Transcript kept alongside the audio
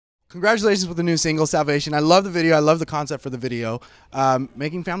Congratulations with the new single, Salvation. I love the video. I love the concept for the video.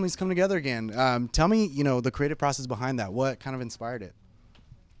 Making families come together again. Tell me, the creative process behind that. What kind of inspired it?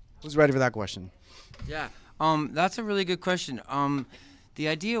 Who's ready for that question? Yeah, that's a really good question. The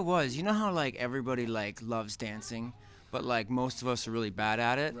idea was, how like everybody like loves dancing, but like most of us are really bad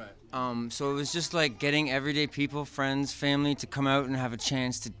at it. Right. So it was just like getting everyday people, friends, family to come out and have a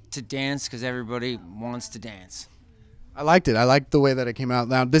chance to dance because everybody wants to dance. I liked it. I liked the way that it came out.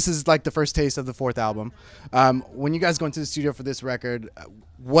 Now, this is like the first taste of the 4th album. When you guys go into the studio for this record,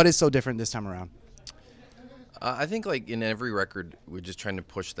 what is so different this time around? I think like in every record, we're just trying to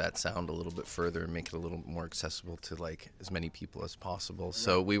push that sound a little bit further and make it a little more accessible to like as many people as possible. Right.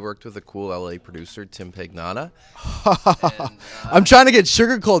 So we worked with a cool LA producer, Tim Pagnata. And, I'm trying to get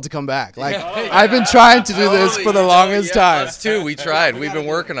Sugar Cold to come back. Like I've been trying to do this for the longest time. Us too. We tried. We've been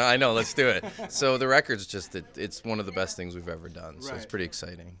working on it. I know. Let's do it. So the record's just it's one of the best things we've ever done. So it's pretty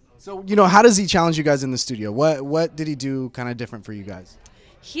exciting. So how does he challenge you guys in the studio? What did he do kind of different for you guys?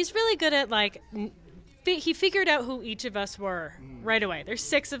 He's really good at like. He figured out who each of us were right away. There's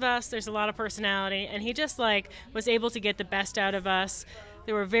 6 of us. There's a lot of personality, and he just like was able to get the best out of us.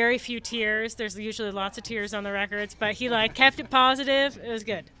 There were very few tears. There's usually lots of tears on the records, but he like kept it positive. It was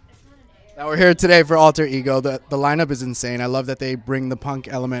good. Now we're here today for Alter Ego. The lineup is insane. I love that they bring the punk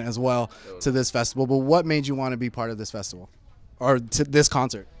element as well to this festival. But what made you want to be part of this festival or to this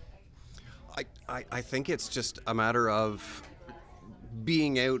concert? I think it's just a matter of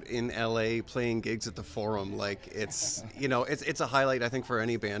being out in LA playing gigs at the Forum. Like it's a highlight I think for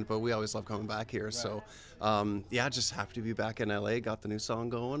any band, but we always love coming back here. Right. So just happy to be back in LA, got the new song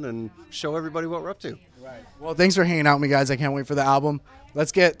going and show everybody what we're up to. Right. Well, thanks for hanging out with me, guys. I can't wait for the album.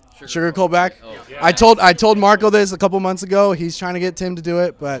 Let's get Sugar Cold back. Oh, yeah. I told Marco this a couple months ago. He's trying to get Tim to do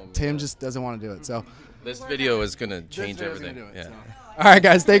it, but Tim just doesn't want to do it. So this video is going to change everything. All right,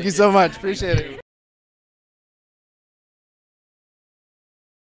 guys, thank you so much. Appreciate it.